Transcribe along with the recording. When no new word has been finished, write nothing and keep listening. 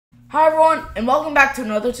Hi everyone, and welcome back to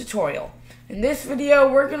another tutorial. In this video,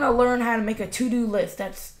 we're going to learn how to make a to-do list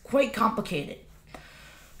that's quite complicated.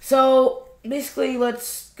 So, basically,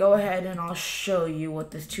 let's go ahead and I'll show you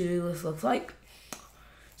what this to-do list looks like.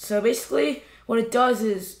 So, basically, what it does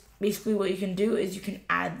is, what you can do is you can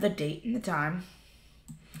add the date and the time.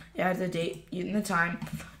 It adds the date and the time.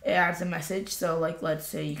 It adds a message. So, like, let's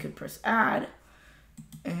say you could press add,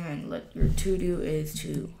 and let your to-do is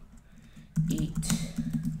to eat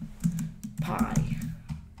pie,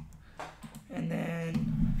 and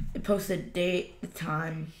then it posts the date, the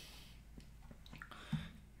time,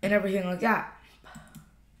 and everything like that.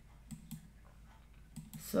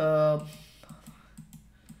 So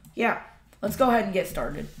yeah, let's go ahead and get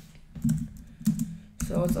started.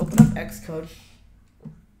 So let's open up Xcode,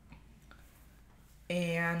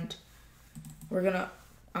 and I'm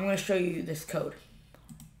gonna show you this code.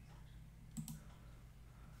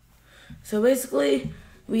 So basically,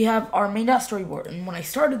 we have our main.storyboard, and when I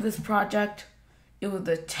started this project, it was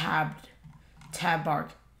the tab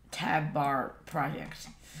bar project.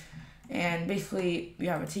 And basically, we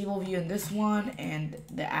have a table view in this one and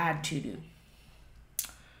the add to do.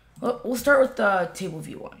 We'll start with the table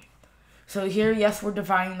view one. So here, yes, we're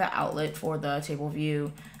defining the outlet for the table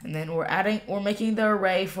view, and then we're making the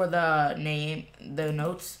array for the name, the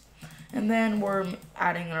notes, and then we're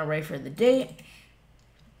adding an array for the date.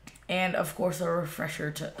 And of course a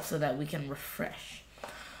refresher so that we can refresh.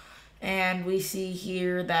 And we see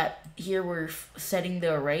here that we're setting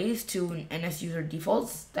the arrays to NS user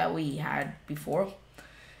defaults that we had before.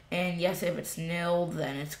 And yes, if it's nil,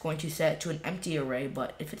 then it's going to set to an empty array,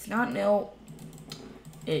 but if it's not nil,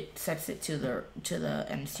 it sets it to the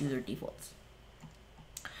NS user defaults.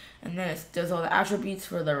 And then it does all the attributes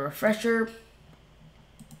for the refresher.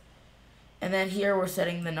 And then here we're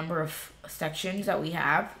setting the number of sections that we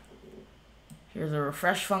have. Here's a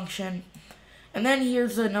refresh function. And then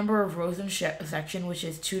here's the number of rows in section, which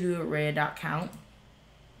is to-do-array.count.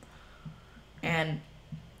 And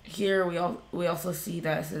here we also see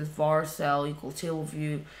that it says var cell equals table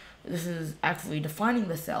view. This is actually defining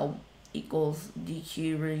the cell equals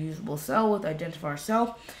DQ reusable cell with identifier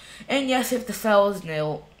cell. And yes, if the cell is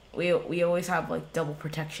nil, we always have like double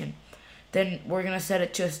protection. Then we're gonna set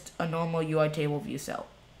it just a normal UI table view cell.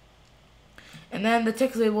 And then the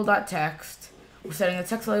text label.text. We're setting the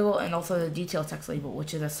text label and also the detail text label,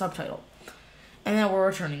 which is a subtitle. And then we're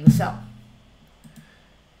returning the cell.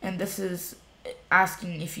 And this is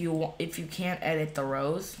asking if you can't edit the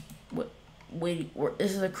rows.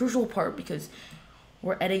 This is a crucial part because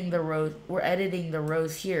we're editing the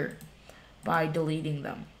rows here by deleting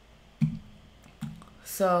them.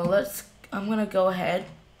 So I'm gonna go ahead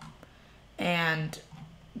and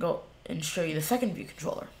show you the second view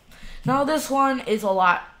controller. Now this one is a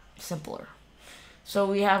lot simpler. So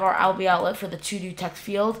we have our IB outlet for the to-do text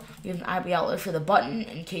field. We have an IB outlet for the button.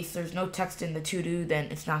 In case there's no text in the to-do, then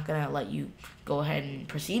it's not going to let you go ahead and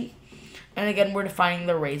proceed. And again, we're defining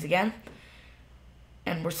the arrays again.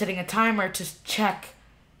 And we're setting a timer to check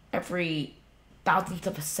every thousandth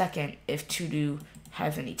of a second if to-do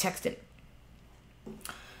has any text in it.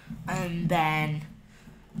 And then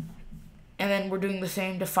we're doing the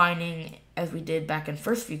same defining as we did back in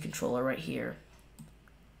first view controller right here.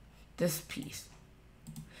 This piece.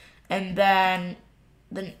 And then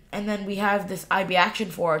we have this IB action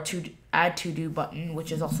for our add to do button,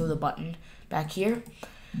 which is also the button back here.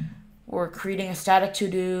 We're creating a static to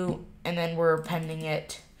do, and then we're appending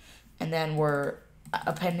it, and then we're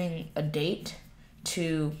appending a date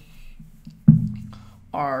to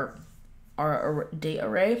our date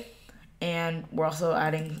array, and we're also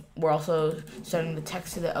setting the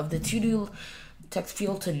text of the to do text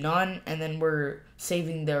field to none, and then we're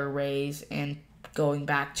saving the arrays and going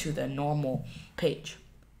back to the normal page.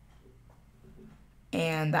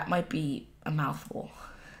 And that might be a mouthful.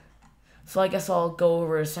 So I guess I'll go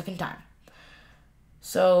over a second time.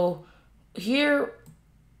 So here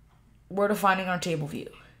we're defining our table view.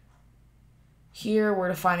 Here we're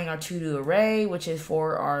defining our to-do array, which is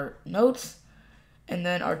for our notes, and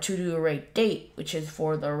then our to-do array date, which is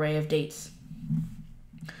for the array of dates.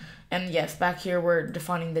 And yes, back here we're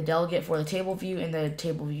defining the delegate for the table view and the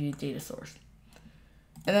table view data source.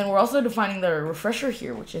 And then we're also defining the refresher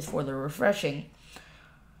here, which is for the refreshing.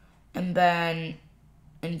 And then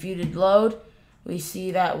in view to load, we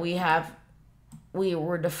see that we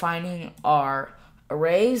were defining our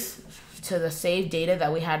arrays to the saved data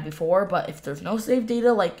that we had before. But if there's no saved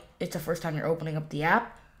data, like it's the first time you're opening up the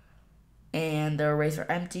app and the arrays are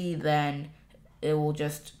empty, then it will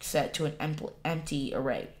just set to an empty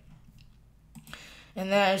array.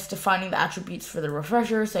 And then it's defining the attributes for the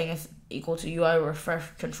refresher, saying equal to UI refresh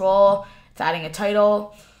control. It's adding a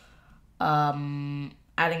title, adding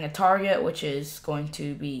a target, which is going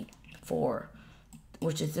to be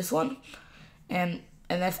which is this one, and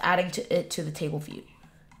that's adding it to the table view,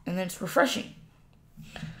 and then it's refreshing.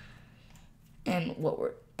 And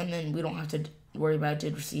then we don't have to worry about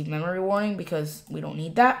did receive memory warning because we don't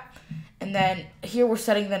need that. And then here we're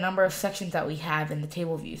setting the number of sections that we have in the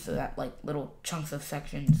table view, so that like little chunks of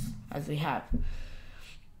sections as we have.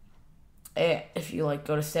 If you like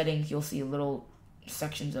go to settings, you'll see little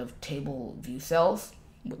sections of table view cells.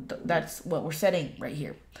 That's what we're setting right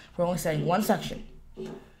here. We're only setting one section.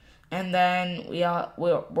 And then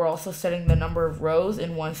we're also setting the number of rows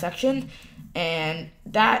in one section, and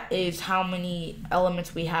that is how many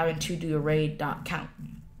elements we have in toDoArray.count.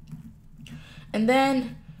 And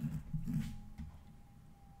then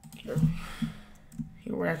here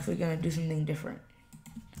we're actually going to do something different.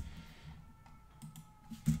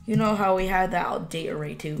 You know how we had that update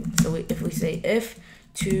array too. So if we say if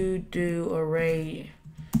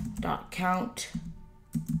toDoArray.count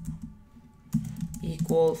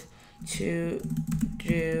equals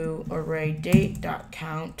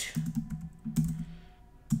toDoArrayDate.count,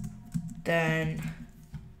 then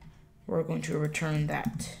we're going to return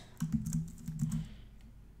that.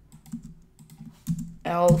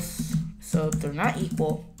 Else, so if they're not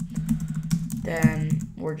equal, then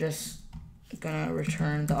we're just gonna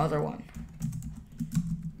return the other one.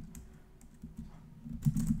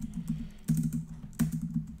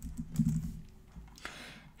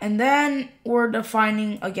 And then we're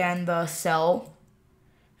defining again the cell,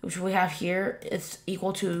 which we have here. It's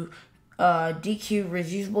equal to DQ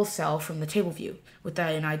reusable cell from the table view with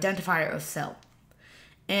an identifier of cell.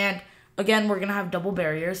 And again, we're gonna have double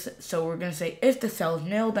barriers. So we're gonna say if the cell is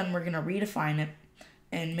nil, then we're gonna redefine it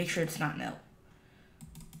and make sure it's not nil.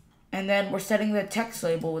 And then we're setting the text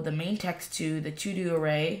label with the main text to the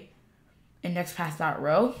toDoArray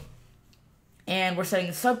indexPath.row. And we're setting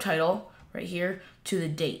the subtitle right here to the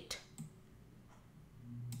date.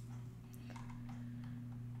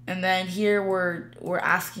 And then here we're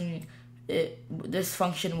asking this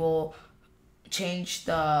function will change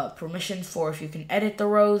the permissions for if you can edit the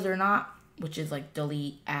rows or not, which is like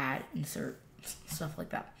delete, add, insert, stuff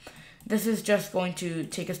like that. This is just going to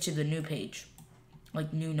take us to the new page,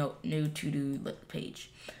 like new to-do page.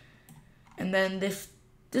 And then this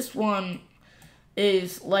one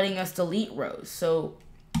is letting us delete rows. So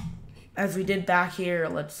as we did back here,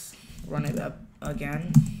 let's run it up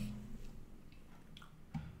again.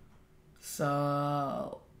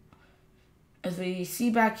 So as we see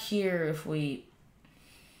back here, if we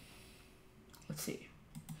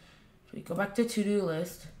go back to to-do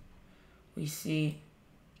list, we see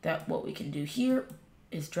that what we can do here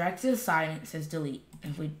is drag to the side and it says delete.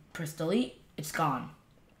 And if we press delete, it's gone.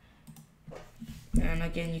 And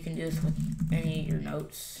again, you can do this with any of your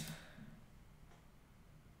notes.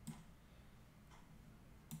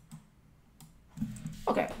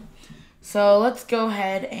 Okay, so let's go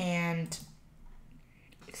ahead and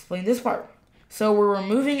explain this part. So we're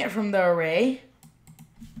removing it from the array.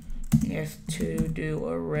 Yes,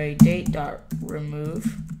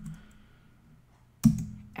 toDoArrayDate.remove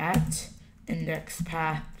at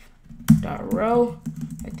indexPath.row.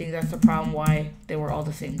 I think that's the problem why they were all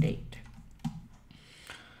the same date.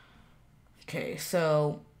 Okay,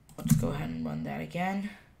 so let's go ahead and run that again.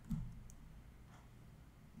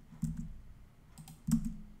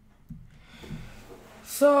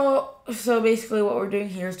 So basically what we're doing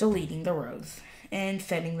here is deleting the rows and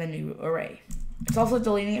setting the new array. It's also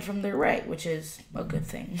deleting it from the array, which is a good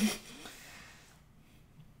thing.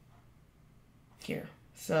 Here.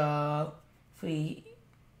 So if we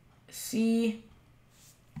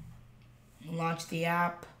launch the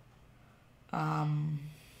app,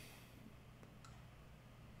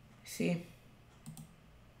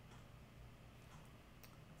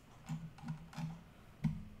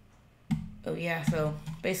 oh yeah, so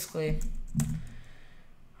basically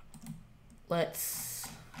let's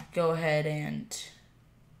go ahead and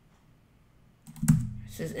it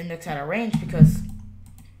says index at a range because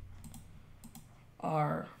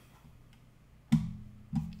our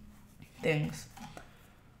things.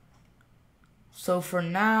 So for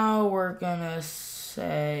now we're gonna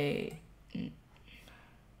say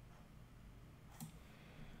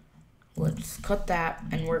let's cut that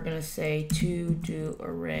and we're gonna say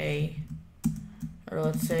toDoArray, or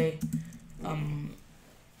let's say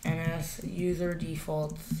ns user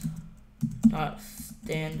defaults dot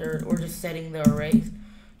standard. We're just setting the arrays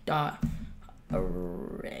dot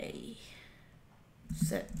array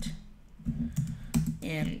set,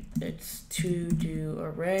 and it's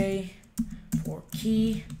toDoArray for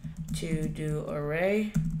key to do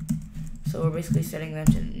array. So we're basically setting them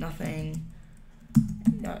to nothing.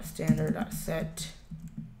 Standard set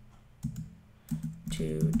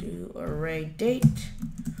to do array date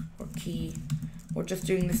or key. We're just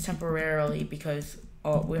doing this temporarily because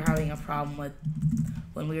we're having a problem with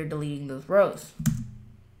when we are deleting those rows.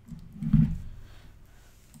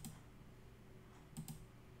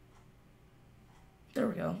 There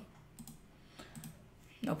we go.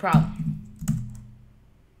 No problem.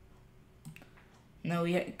 Now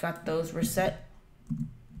we got those reset.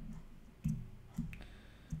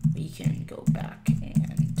 We can go back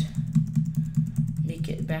and make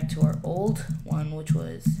it back to our old one, which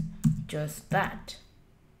was just that.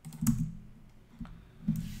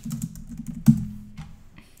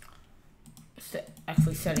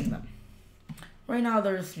 Actually setting them. Right now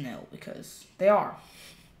there's no, because they are.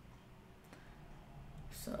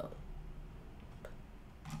 So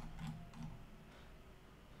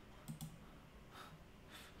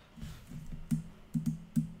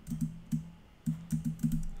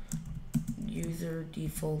user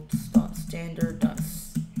defaults dot standard dot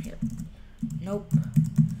here. Nope.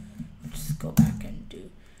 Just go back and do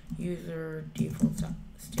user defaults dot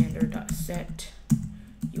standard dot set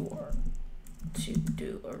your to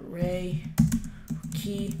do array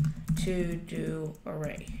key to do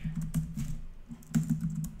array.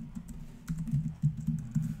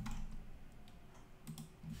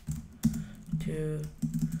 To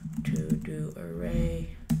do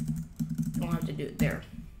array. You don't have to do it there.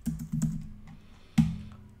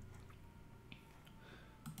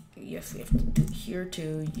 Yes, we have to do it here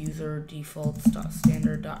too. User defaults dot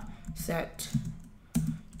standard dot set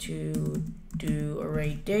to do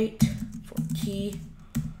array date for key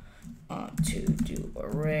to do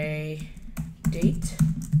array date,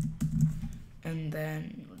 and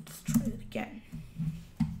then let's try it again.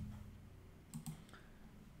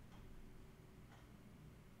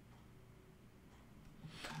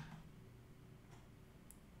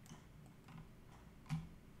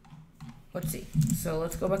 Let's see. So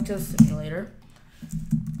let's go back to the simulator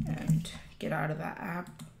and get out of that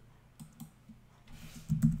app.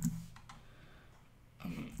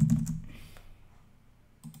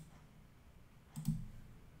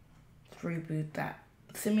 Let's reboot that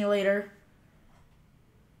simulator.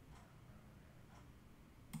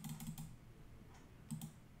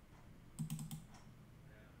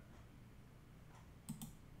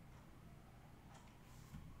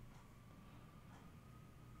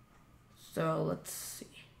 So let's see.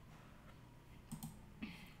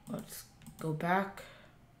 Let's go back.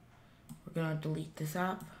 We're gonna delete this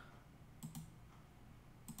app.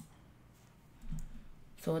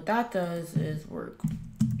 So what that does is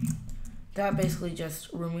that basically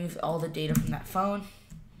just removes all the data from that phone,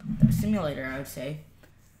 that simulator, I would say.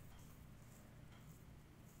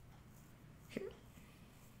 Here.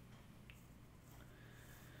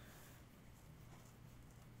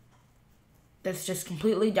 That's just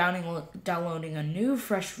completely downloading a new,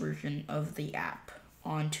 fresh version of the app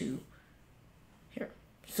onto here.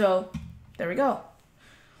 So there we go.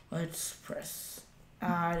 Let's press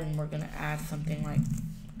add, and we're gonna add something like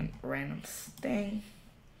a random thing.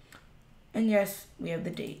 And yes, we have the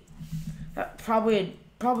date. Probably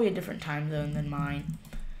a different time zone than mine.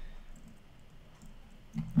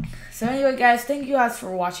 So anyway, guys, thank you guys for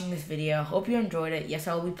watching this video. Hope you enjoyed it. Yes,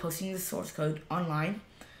 I will be posting the source code online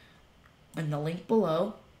in the link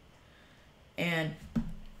below. And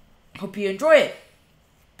hope you enjoy it.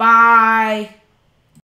 Bye.